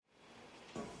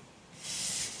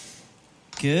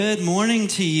Good morning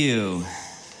to you.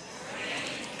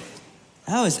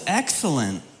 That was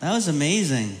excellent. That was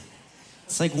amazing.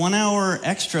 It's like 1 hour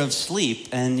extra of sleep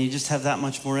and you just have that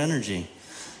much more energy.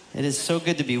 It is so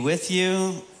good to be with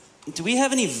you. Do we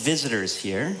have any visitors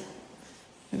here? Do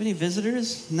we have any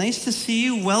visitors? Nice to see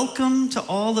you. Welcome to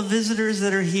all the visitors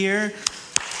that are here.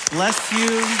 Bless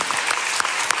you.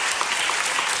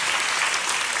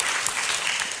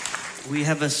 We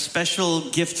have a special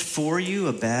gift for you,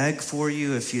 a bag for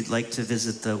you if you'd like to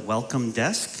visit the welcome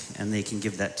desk, and they can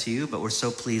give that to you. But we're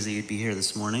so pleased that you'd be here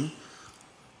this morning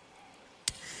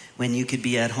when you could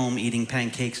be at home eating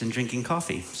pancakes and drinking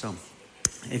coffee. So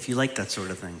if you like that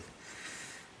sort of thing.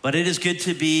 But it is good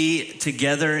to be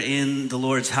together in the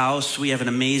Lord's house. We have an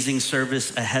amazing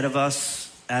service ahead of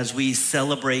us as we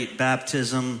celebrate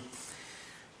baptism.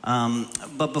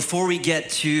 But before we get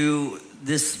to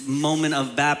this moment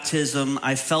of baptism,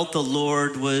 I felt the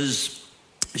Lord was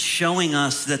showing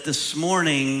us that this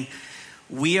morning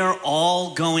we are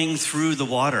all going through the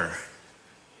water.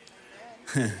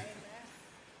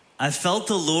 I felt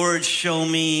the Lord show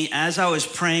me as I was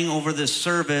praying over this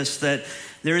service that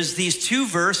there's these two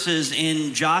verses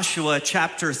in Joshua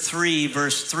chapter 3,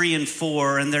 verse 3 and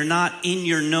 4, and they're not in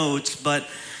your notes, but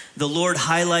the Lord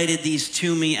highlighted these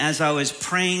to me as I was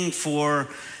praying for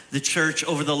the church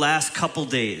over the last couple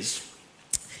days.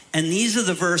 And these are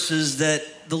the verses that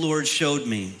the Lord showed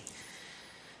me.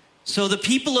 So the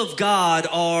people of God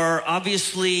are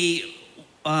obviously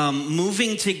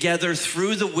moving together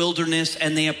through the wilderness,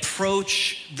 and they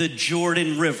approach the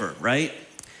Jordan River, right?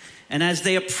 And as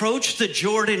they approach the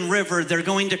Jordan River, they're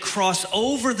going to cross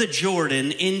over the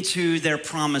Jordan into their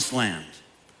promised land.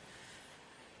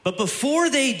 But before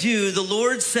they do, the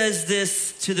Lord says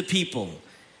this to the people: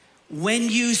 when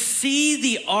you see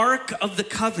the Ark of the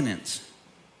Covenant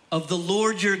of the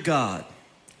Lord your God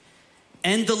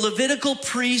and the Levitical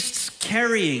priests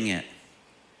carrying it,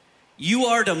 you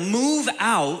are to move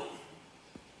out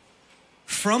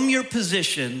from your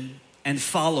position and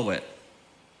follow it.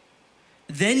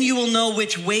 Then you will know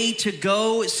which way to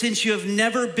go, since you have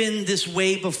never been this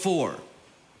way before.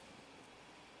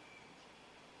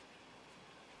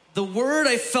 The word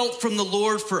I felt from the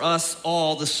Lord for us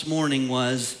all this morning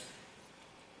was,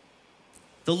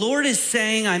 the Lord is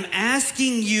saying, I'm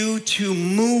asking you to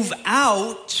move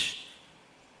out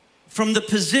from the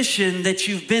position that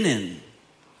you've been in.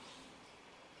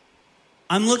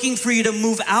 I'm looking for you to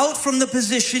move out from the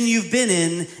position you've been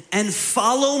in and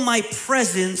follow my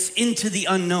presence into the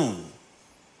unknown.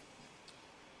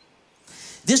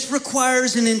 This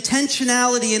requires an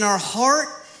intentionality in our heart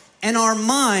and our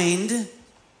mind.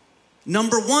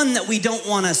 Number one, that we don't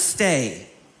want to stay.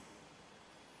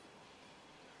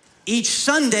 Each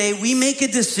Sunday, we make a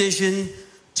decision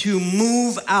to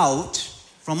move out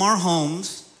from our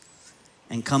homes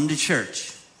and come to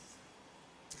church.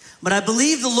 But I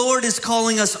believe the Lord is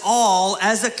calling us all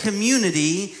as a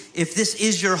community. If this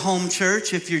is your home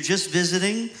church, if you're just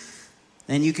visiting,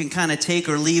 then you can kind of take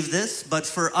or leave this. But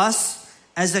for us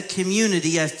as a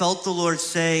community, I felt the Lord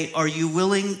say, are you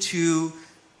willing to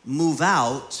move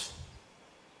out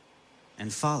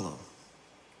and follow?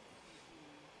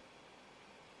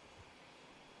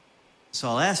 So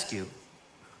I'll ask you,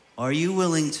 are you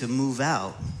willing to move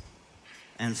out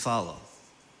and follow?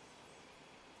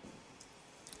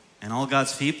 And all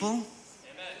God's people? Amen.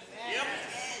 Yep.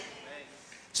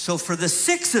 So for the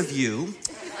 6 of you,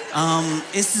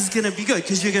 this is going to be good,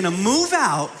 because you're going to move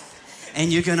out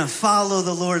and you're going to follow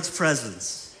the Lord's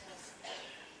presence.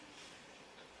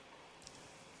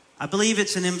 I believe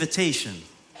it's an invitation.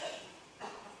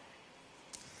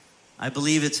 I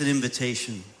believe it's an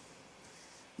invitation.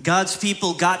 God's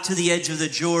people got to the edge of the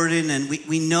Jordan, and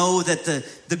we know that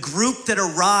the group that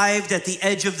arrived at the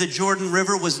edge of the Jordan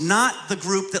River was not the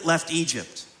group that left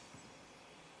Egypt.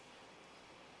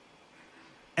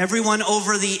 Everyone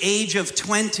over the age of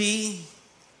 20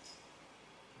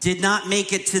 did not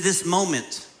make it to this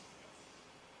moment.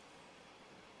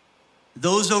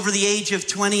 Those over the age of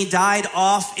 20 died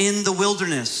off in the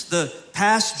wilderness. The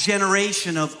past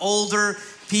generation of older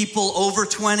people over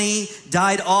 20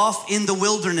 died off in the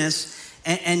wilderness,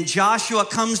 and Joshua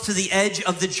comes to the edge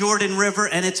of the Jordan River,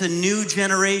 and it's a new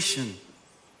generation.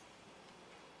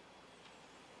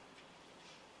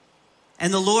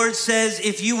 And the Lord says,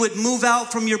 if you would move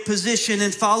out from your position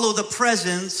and follow the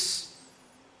presence,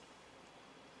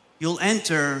 you'll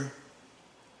enter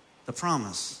the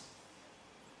promise.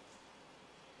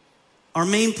 Our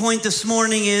main point this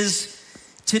morning is,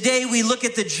 today we look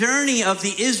at the journey of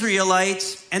the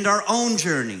Israelites and our own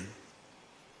journey.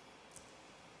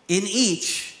 In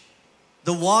each,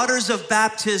 the waters of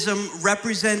baptism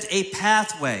represent a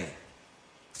pathway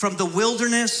from the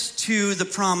wilderness to the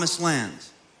promised land.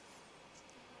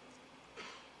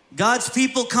 God's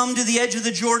people come to the edge of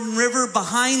the Jordan River.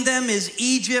 Behind them is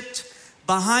Egypt.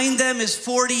 Behind them is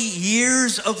 40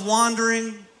 years of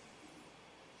wandering.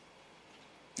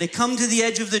 They come to the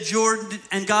edge of the Jordan,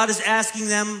 and God is asking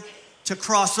them to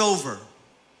cross over.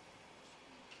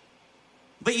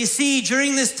 But you see,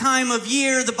 during this time of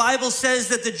year, the Bible says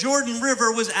that the Jordan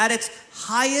River was at its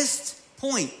highest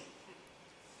point.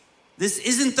 This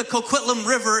isn't the Coquitlam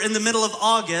River in the middle of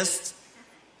August,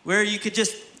 where you could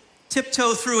just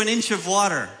tiptoe through an inch of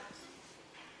water.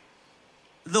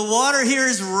 The water here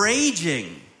is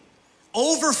raging,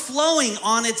 overflowing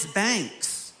on its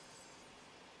banks.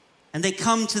 And they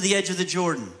come to the edge of the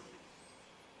Jordan,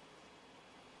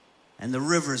 and the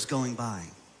river's going by.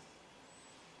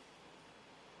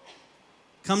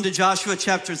 Come to Joshua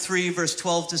chapter 3, verse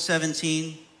 12 to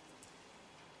 17.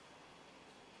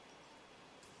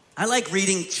 I like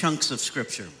reading chunks of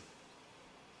scripture.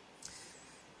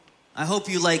 I hope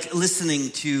you like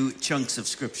listening to chunks of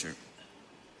scripture.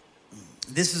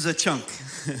 This is a chunk.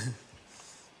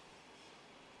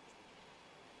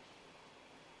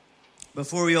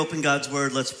 Before we open God's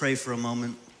word, let's pray for a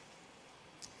moment.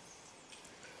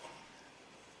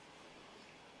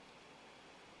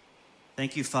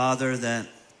 Thank you, Father, that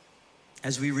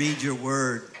as we read your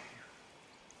word,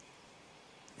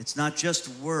 it's not just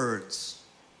words,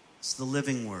 it's the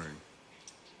living word.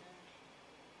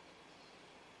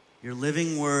 Your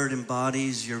living word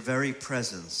embodies your very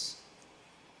presence.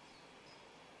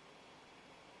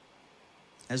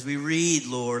 As we read,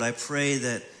 Lord, I pray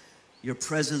that your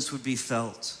presence would be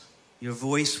felt, your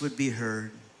voice would be heard.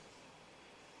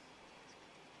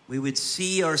 We would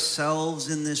see ourselves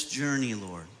in this journey,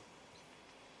 Lord.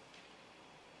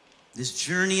 This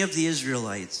journey of the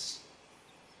Israelites.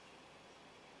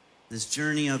 This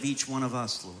journey of each one of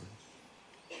us, Lord.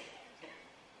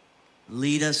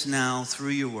 Lead us now through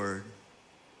your word.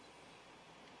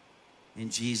 In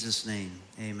Jesus' name,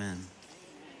 amen.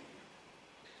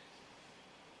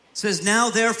 It says, now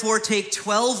therefore take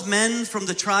 12 men from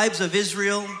the tribes of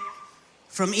Israel,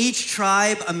 from each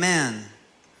tribe a man.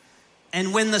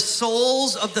 And when the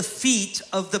soles of the feet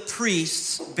of the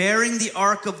priests bearing the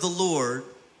ark of the Lord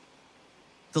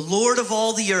of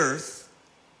all the earth,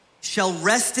 shall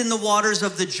rest in the waters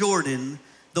of the Jordan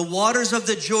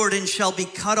of Jordan shall be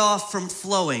cut off from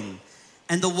flowing,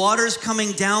 and the waters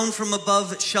coming down from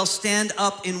above shall stand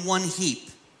up in one heap.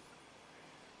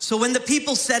 So when the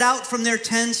people set out from their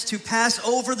tents to pass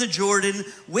over the Jordan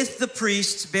with the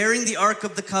priests bearing the ark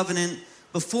of the covenant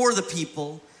before the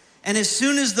people, and as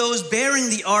soon as those bearing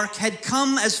the ark had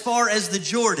come as far as the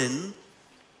Jordan,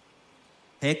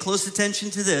 pay close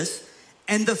attention to this,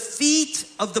 and the feet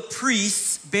of the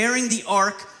priests bearing the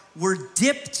ark were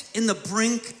dipped in the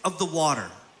brink of the water.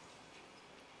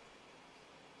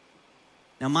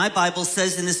 Now my Bible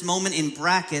says in this moment in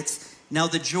brackets, now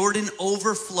the Jordan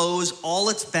overflows all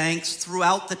its banks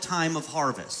throughout the time of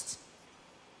harvest.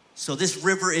 So this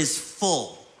river is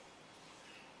full.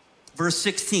 Verse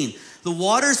 16, the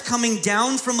waters coming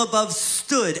down from above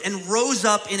stood and rose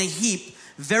up in a heap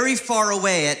very far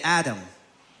away at Adam.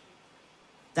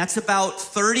 That's about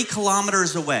 30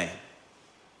 kilometers away.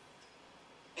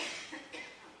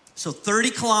 So 30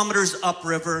 kilometers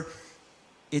upriver,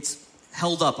 it's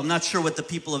held up. I'm not sure what the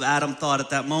people of Adam thought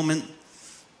at that moment.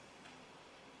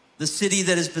 The city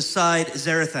that is beside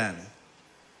Zarethan.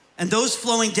 And those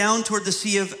flowing down toward the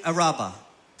Sea of Arabah,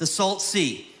 the Salt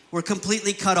Sea, were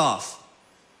completely cut off.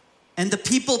 And the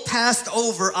people passed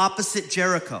over opposite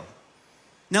Jericho.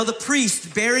 Now the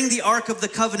priest bearing the Ark of the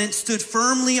Covenant stood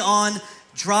firmly on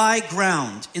dry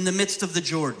ground in the midst of the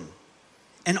Jordan.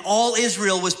 And all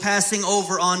Israel was passing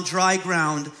over on dry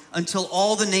ground until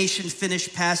all the nation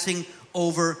finished passing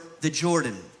over the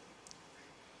Jordan.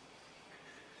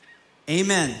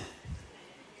 Amen.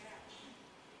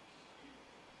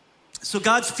 So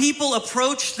God's people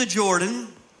approach the Jordan.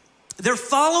 They're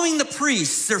following the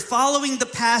priests. They're following the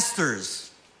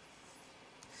pastors.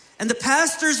 And the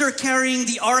pastors are carrying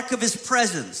the ark of his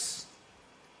presence.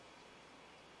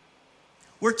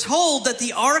 We're told that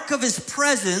the ark of his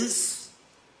presence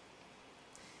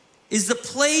is the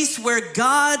place where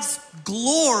God's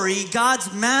glory,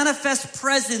 God's manifest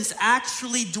presence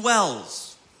actually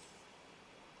dwells.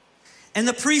 And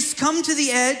the priests come to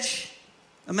the edge.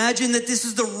 Imagine that this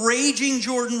is the raging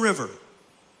Jordan River.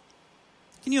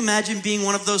 Can you imagine being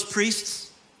one of those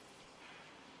priests?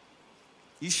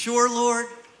 You sure, Lord?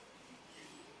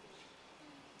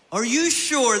 Are you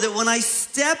sure that when I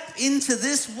step into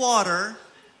this water,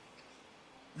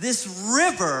 this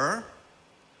river,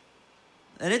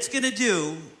 that it's going to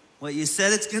do what you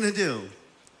said it's going to do?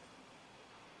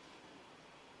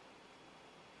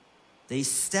 They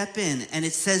step in, and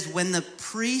it says when the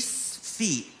priest's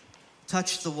feet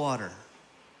touch the water,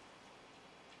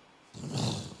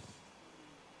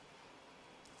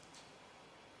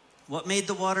 what made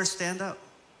the water stand up?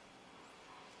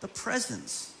 The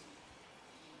presence.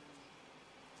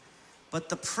 But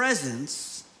the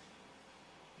presence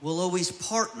will always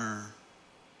partner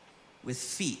with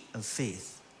feet of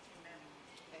faith.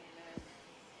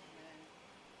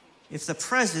 If the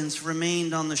presence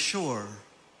remained on the shore,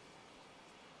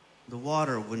 the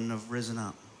water wouldn't have risen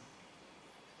up.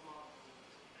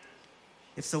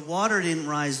 If the water didn't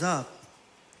rise up,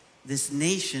 this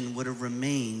nation would have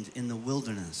remained in the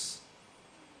wilderness.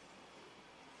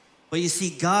 But you see,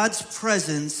 God's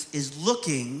presence is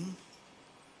looking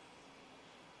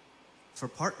for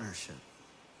partnership.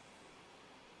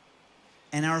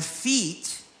 And our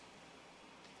feet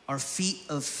are feet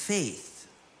of faith.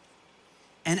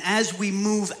 And as we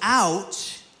move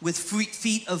out with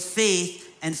feet of faith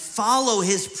and follow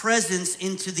his presence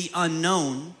into the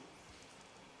unknown,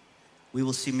 we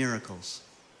will see miracles.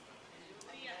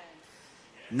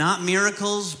 Not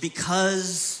miracles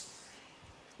because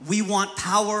we want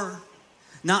power.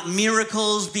 Not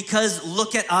miracles because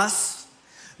look at us.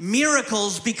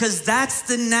 Miracles because that's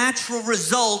the natural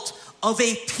result of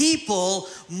a people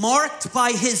marked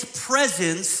by his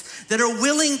presence that are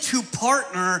willing to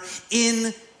partner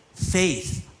in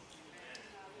faith.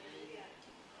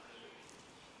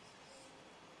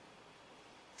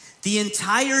 The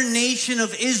entire nation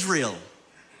of Israel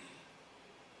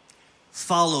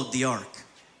followed the ark.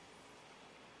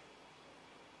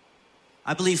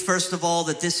 I believe, first of all,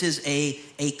 that this is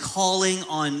a calling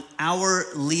on our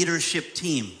leadership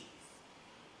team.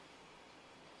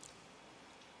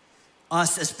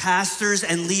 Us as pastors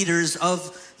and leaders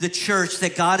of the church,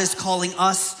 that God is calling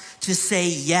us to say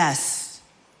yes.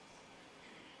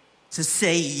 To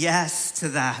say yes to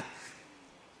that.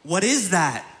 What is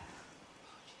that?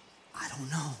 I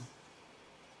don't know.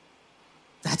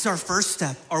 That's our first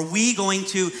step. Are we going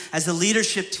to, as a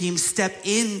leadership team, step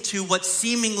into what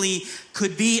seemingly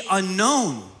could be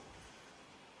unknown?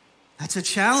 That's a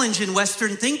challenge in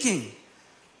Western thinking.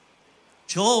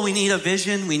 Joel, we need a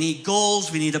vision, we need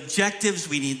goals, we need objectives,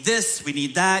 we need this, we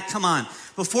need that. Come on.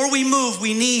 Before we move,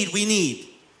 we need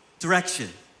direction.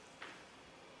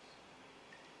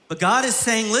 But God is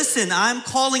saying, listen, I'm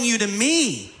calling you to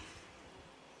me.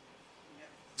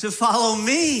 To follow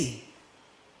me.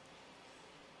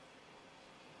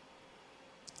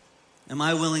 Am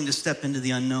I willing to step into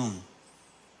the unknown?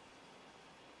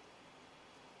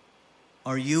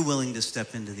 Are you willing to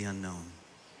step into the unknown?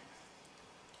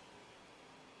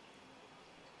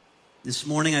 This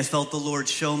morning I felt the Lord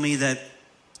show me that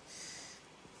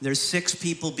there's 6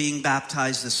 people being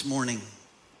baptized this morning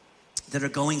that are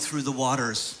going through the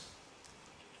waters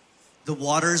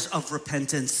of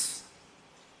repentance,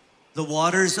 the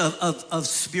waters of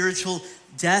spiritual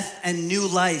death and new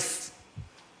life.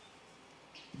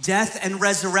 Death and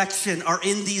resurrection are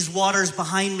in these waters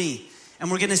behind me. And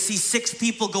we're going to see 6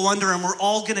 people go under, and we're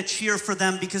all going to cheer for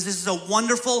them because this is a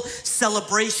wonderful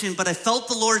celebration. But I felt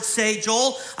the Lord say,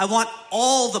 Joel, I want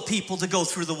all the people to go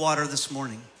through the water this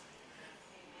morning.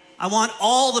 I want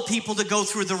all the people to go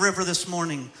through the river this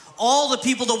morning. All the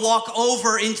people to walk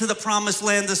over into the promised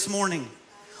land this morning.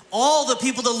 All the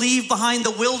people to leave behind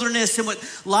the wilderness and what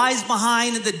lies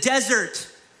behind in the desert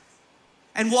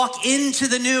and walk into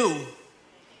the new.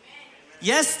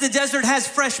 Yes, the desert has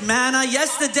fresh manna.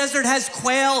 Yes, the desert has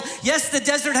quail. Yes, the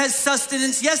desert has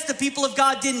sustenance. Yes, the people of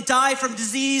God didn't die from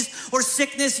disease or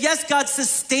sickness. Yes, God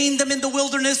sustained them in the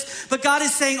wilderness. But God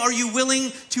is saying, are you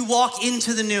willing to walk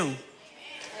into the new?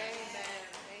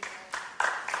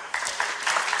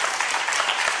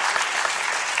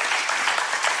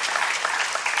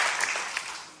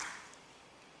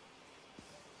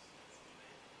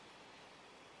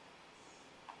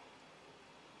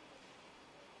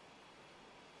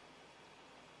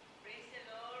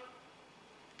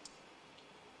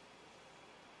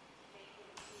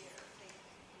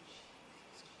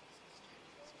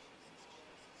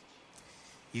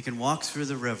 You can walk through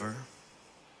the river,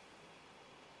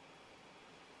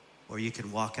 or you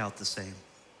can walk out the same.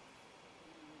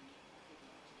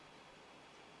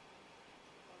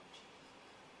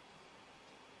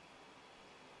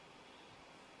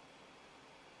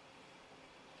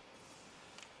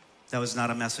 That was not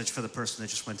a message for the person that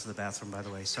just went to the bathroom, by the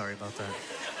way. Sorry about that.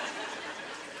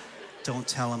 Don't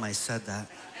tell him I said that.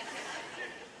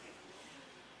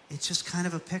 It's just kind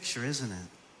of a picture, isn't it?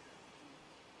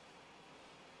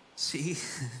 See?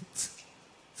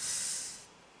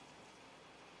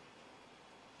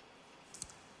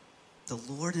 The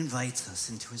Lord invites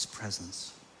us into his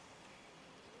presence.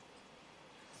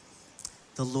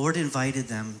 The Lord invited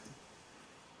them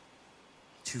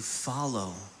to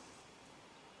follow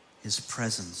his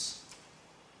presence,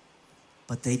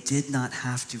 but they did not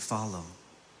have to follow.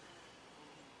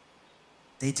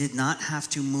 They did not have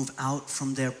to move out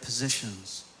from their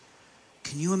positions.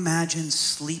 Can you imagine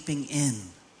sleeping in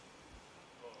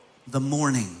the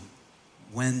morning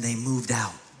when they moved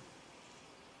out?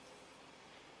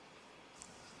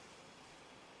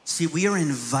 See, we are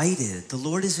invited. The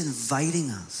Lord is inviting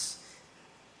us.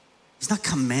 He's not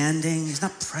commanding. He's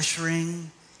not pressuring.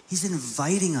 He's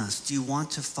inviting us. Do you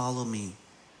want to follow me?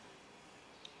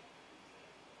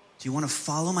 Do you want to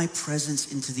follow my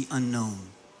presence into the unknown?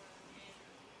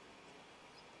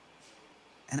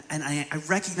 And I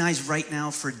recognize right now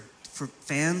for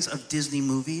fans of Disney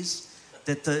movies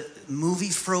that the movie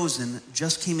Frozen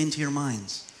just came into your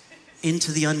minds,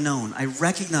 into the unknown. I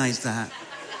recognize that.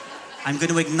 I'm going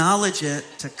to acknowledge it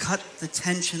to cut the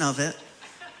tension of it.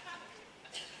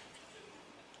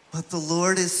 But the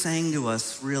Lord is saying to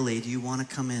us, really, do you want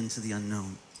to come into the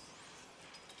unknown?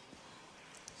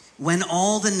 When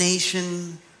all the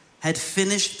nation had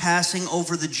finished passing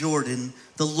over the Jordan,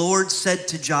 the Lord said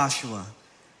to Joshua,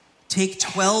 "Take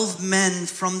 12 men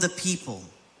from the people,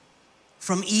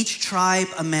 from each tribe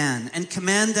a man, and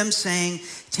command them, saying,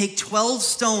 take 12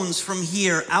 stones from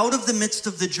here out of the midst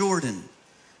of the Jordan,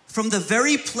 from the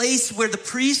very place where the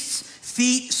priests'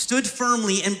 feet stood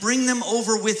firmly, and bring them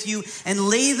over with you and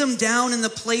lay them down in the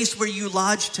place where you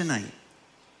lodge tonight."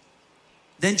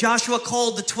 Then Joshua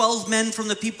called the 12 men from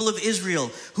the people of Israel,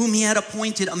 whom he had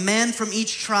appointed, a man from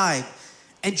each tribe.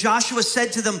 And Joshua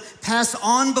said to them, "Pass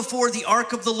on before the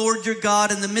ark of the Lord your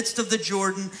God in the midst of the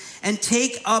Jordan, and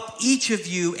take up each of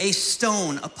you a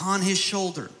stone upon his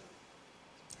shoulder,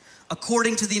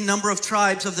 according to the number of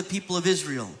tribes of the people of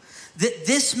Israel, that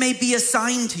this may be a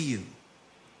sign to you.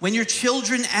 When your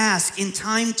children ask in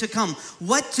time to come,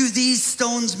 'What do these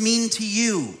stones mean to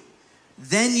you?'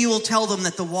 then you will tell them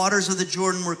that the waters of the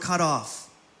Jordan were cut off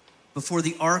before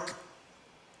the ark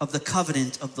of the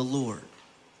covenant of the Lord.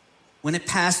 When it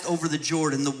passed over the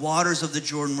Jordan, the waters of the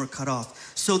Jordan were cut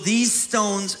off. So these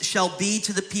stones shall be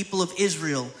to the people of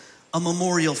Israel a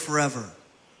memorial forever."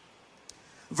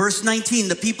 Verse 19,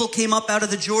 the people came up out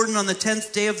of the Jordan on the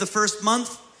 10th day of the first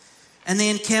month, and they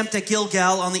encamped at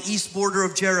Gilgal on the east border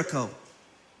of Jericho.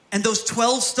 And those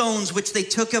 12 stones which they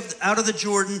took out of the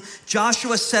Jordan,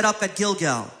 Joshua set up at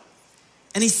Gilgal.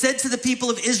 And he said to the people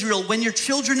of Israel, "When your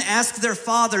children ask their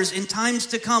fathers in times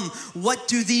to come, 'What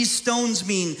do these stones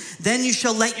mean?' then you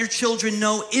shall let your children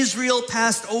know, Israel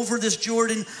passed over this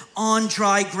Jordan on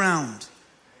dry ground.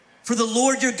 For the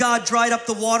Lord your God dried up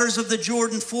the waters of the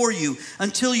Jordan for you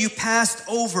until you passed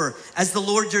over, as the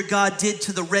Lord your God did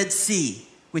to the Red Sea,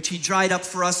 which he dried up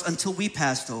for us until we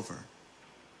passed over.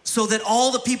 So that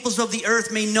all the peoples of the earth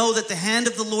may know that the hand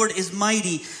of the Lord is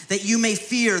mighty, that you may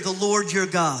fear the Lord your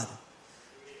God."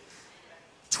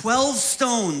 12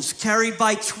 stones carried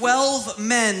by 12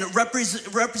 men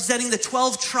representing the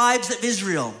 12 tribes of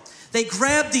Israel. They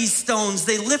grab these stones,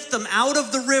 they lift them out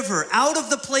of the river, out of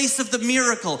the place of the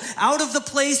miracle, out of the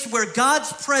place where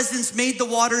God's presence made the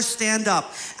waters stand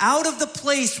up, out of the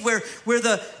place where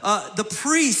the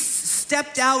priests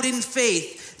stepped out in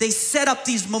faith. They set up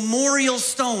these memorial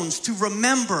stones to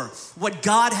remember what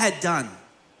God had done.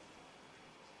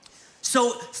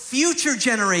 So future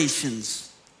generations,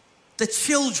 the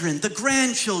children, the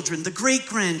grandchildren, the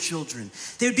great-grandchildren,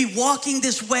 they would be walking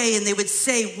this way and they would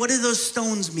say, "What do those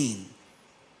stones mean?"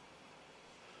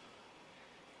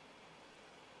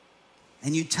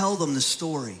 And you tell them the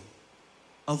story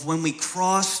of when we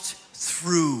crossed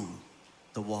through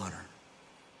the water.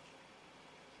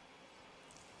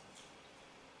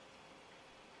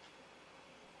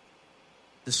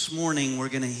 This morning, we're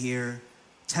going to hear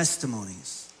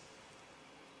testimonies.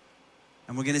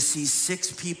 And we're going to see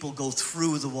 6 people go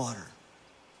through the water.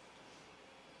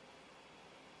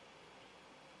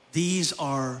 These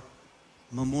are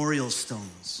memorial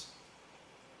stones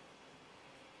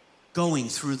going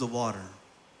through the water.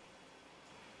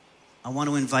 I want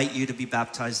to invite you to be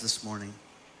baptized this morning.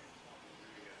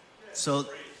 So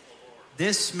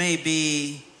this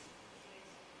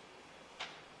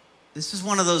is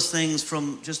one of those things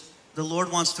from just the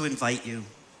Lord wants to invite you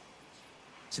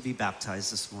to be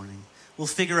baptized this morning. We'll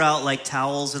figure out like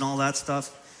towels and all that stuff.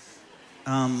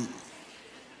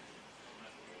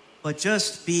 But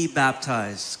just be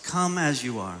baptized. Come as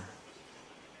you are.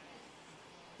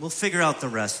 We'll figure out the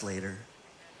rest later.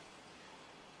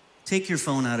 Take your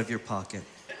phone out of your pocket.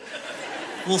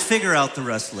 We'll figure out the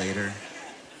rest later.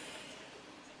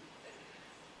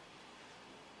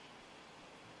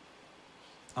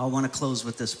 I want to close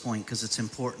with this point because it's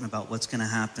important about what's going to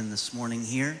happen this morning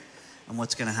here and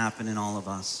what's going to happen in all of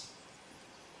us.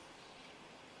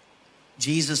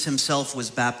 Jesus himself was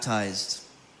baptized.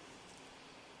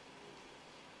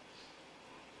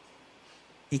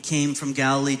 He came from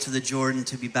Galilee to the Jordan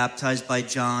to be baptized by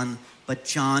John, but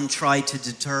John tried to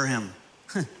deter him.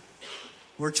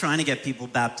 We're trying to get people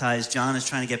baptized. John is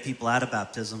trying to get people out of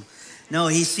baptism. No,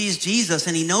 he sees Jesus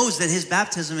and he knows that his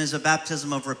baptism is a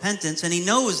baptism of repentance, and he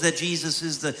knows that Jesus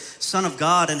is the Son of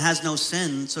God and has no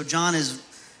sin. So John is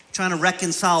trying to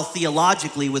reconcile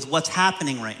theologically with what's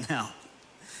happening right now.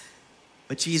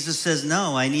 But Jesus says,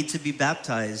 no, I need to be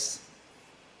baptized.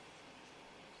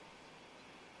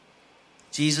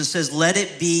 Jesus says, let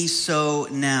it be so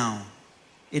now.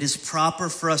 It is proper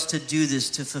for us to do this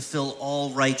to fulfill all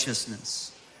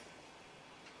righteousness,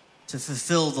 to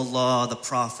fulfill the law, the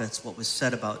prophets, what was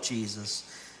said about Jesus.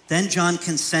 Then John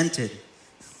consented.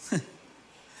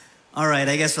 All right,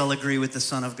 I guess I'll agree with the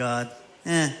Son of God.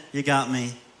 You got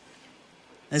me.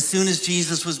 As soon as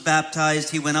Jesus was baptized,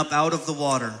 he went up out of the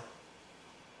water.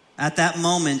 At that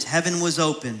moment, heaven was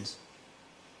opened,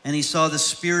 and he saw the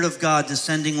Spirit of God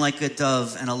descending like a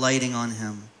dove and alighting on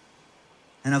him.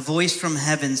 And a voice from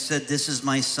heaven said, "This is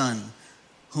my Son,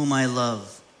 whom I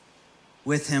love.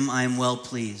 With him I am well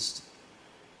pleased."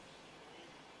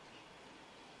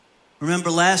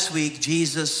 Remember last week,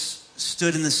 Jesus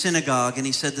stood in the synagogue and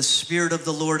he said, "The Spirit of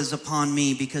the Lord is upon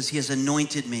me because he has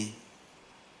anointed me."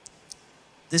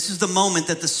 This is the moment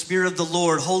that the Spirit of the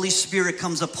Lord, Holy Spirit,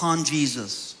 comes upon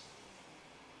Jesus.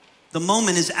 The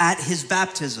moment is at his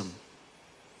baptism.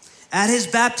 At his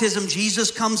baptism,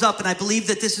 Jesus comes up, and I believe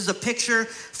that this is a picture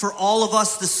for all of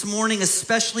us this morning,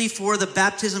 especially for the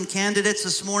baptism candidates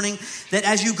this morning, that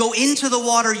as you go into the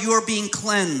water, you are being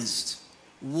cleansed,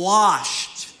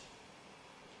 washed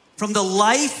from the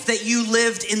life that you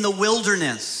lived in the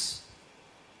wilderness.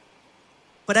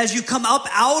 But as you come up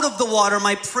out of the water,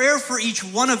 my prayer for each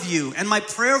one of you and my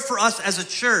prayer for us as a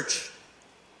church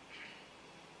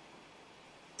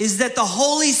is that the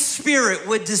Holy Spirit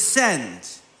would descend,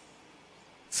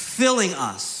 filling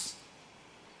us.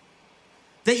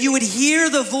 That you would hear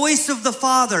the voice of the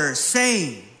Father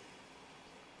saying,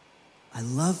 "I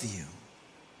love you."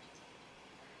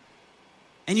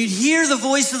 And you'd hear the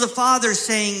voice of the Father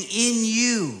saying, "In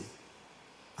you,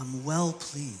 I'm well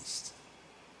pleased."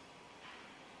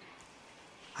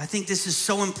 I think this is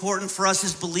so important for us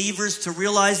as believers to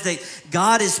realize that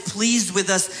God is pleased with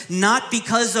us not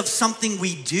because of something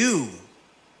we do.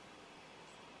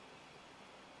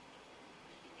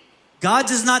 God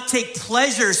does not take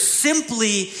pleasure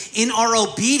simply in our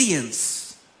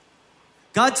obedience.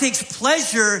 God takes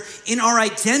pleasure in our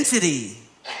identity.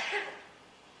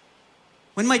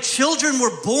 When my children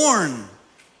were born,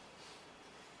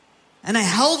 and I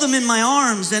held them in my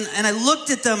arms, and I looked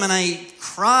at them and I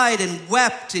cried and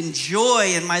wept in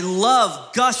joy, and my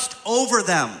love gushed over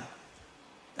them.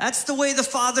 That's the way the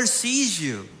Father sees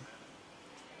you.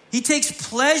 He takes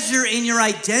pleasure in your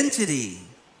identity.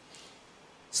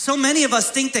 So many of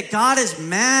us think that God is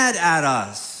mad at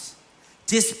us,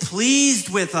 displeased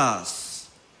with us,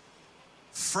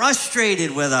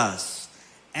 frustrated with us,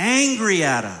 angry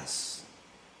at us.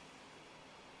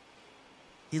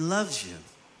 He loves you.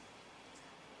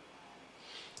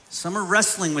 Some are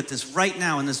wrestling with this right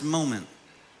now in this moment.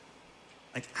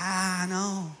 Like,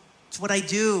 no, it's what I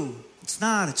do. It's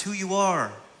not, it's who you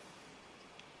are.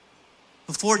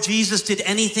 Before Jesus did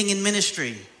anything in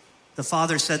ministry, the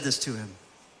Father said this to him.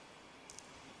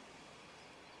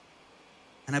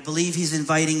 And I believe he's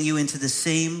inviting you into the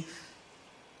same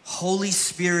Holy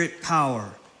Spirit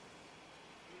power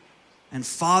and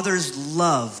Father's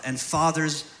love and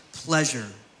Father's pleasure.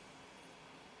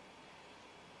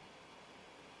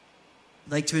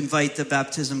 I'd like to invite the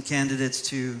baptism candidates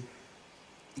to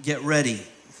get ready.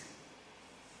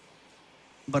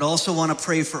 But also want to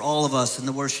pray for all of us and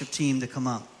the worship team to come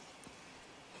up.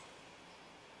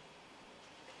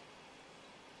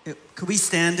 Could we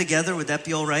stand together? Would that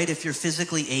be all right if you're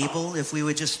physically able, if we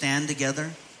would just stand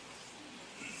together?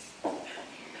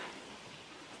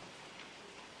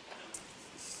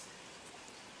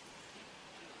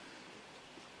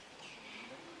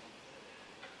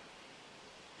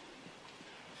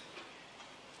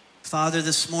 Father,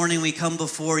 this morning we come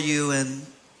before you, and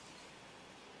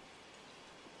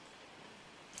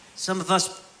some of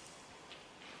us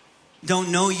don't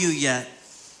know you yet.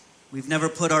 We've never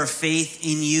put our faith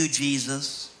in you,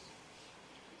 Jesus.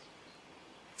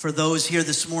 For those here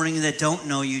this morning that don't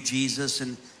know you, Jesus,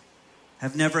 and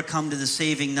have never come to the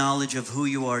saving knowledge of who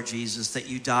you are, Jesus, that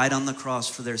you died on the cross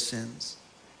for their sins.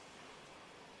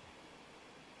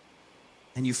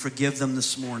 and you forgive them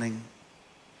this morning.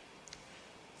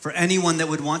 For anyone that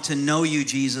would want to know you,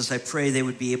 Jesus, I pray they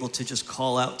would be able to just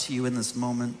call out to you in this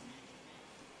moment.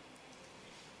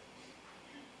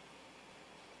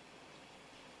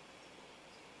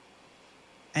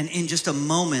 And in just a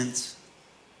moment,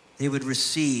 they would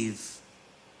receive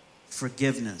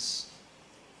forgiveness,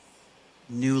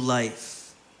 new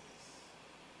life.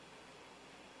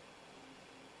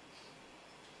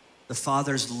 The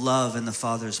Father's love and the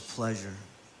Father's pleasure.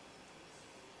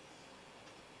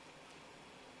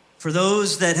 For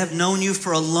those that have known you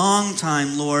for a long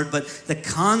time, Lord, but the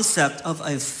concept of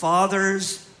a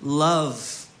Father's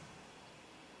love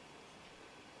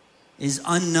is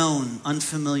unknown,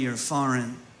 unfamiliar,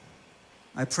 foreign.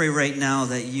 I pray right now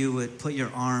that you would put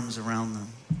your arms around them,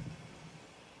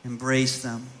 embrace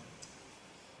them.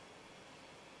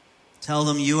 Tell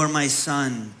them, you are my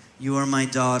son, you are my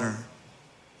daughter,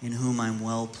 in whom I'm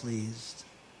well pleased.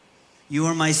 You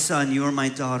are my son, you are my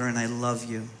daughter, and I love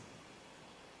you.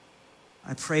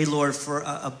 I pray, Lord, for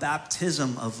a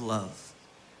baptism of love,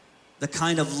 the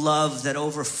kind of love that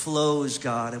overflows,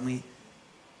 God, and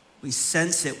we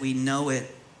sense it, we know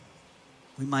it.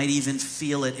 We might even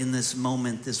feel it in this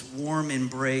moment, this warm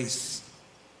embrace.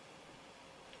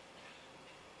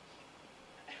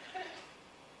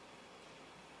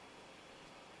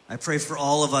 I pray for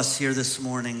all of us here this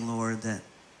morning, Lord, that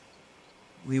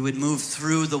we would move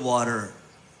through the water.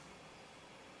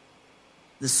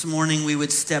 This morning we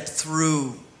would step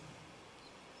through,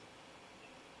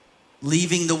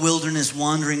 leaving the wilderness,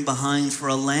 wandering behind for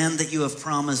a land that you have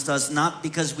promised us, not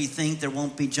because we think there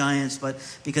won't be giants, but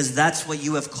because that's what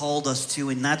you have called us to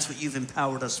and that's what you've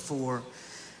empowered us for.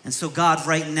 And so, God,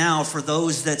 right now, for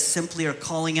those that simply are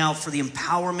calling out for the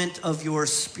empowerment of your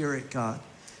Spirit, God,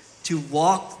 to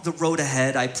walk the road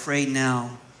ahead, I pray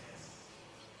now,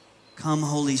 come,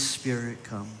 Holy Spirit,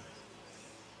 come.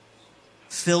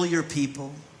 Fill your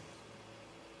people.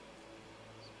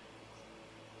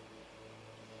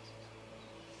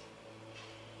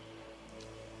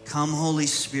 Come, Holy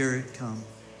Spirit, come.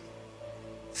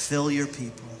 Fill your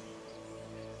people.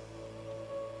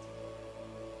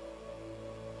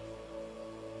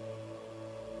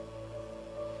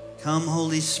 Come,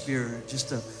 Holy Spirit,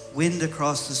 just a wind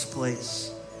across this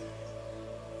place.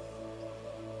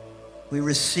 We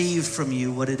receive from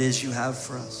you what it is you have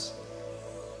for us.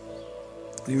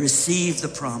 We receive the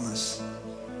promise.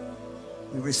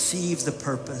 We receive the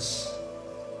purpose.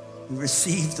 We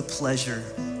receive the pleasure.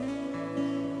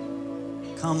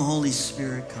 Come, Holy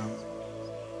Spirit, come.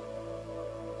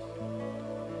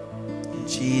 In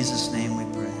Jesus' name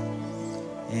we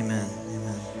pray. Amen.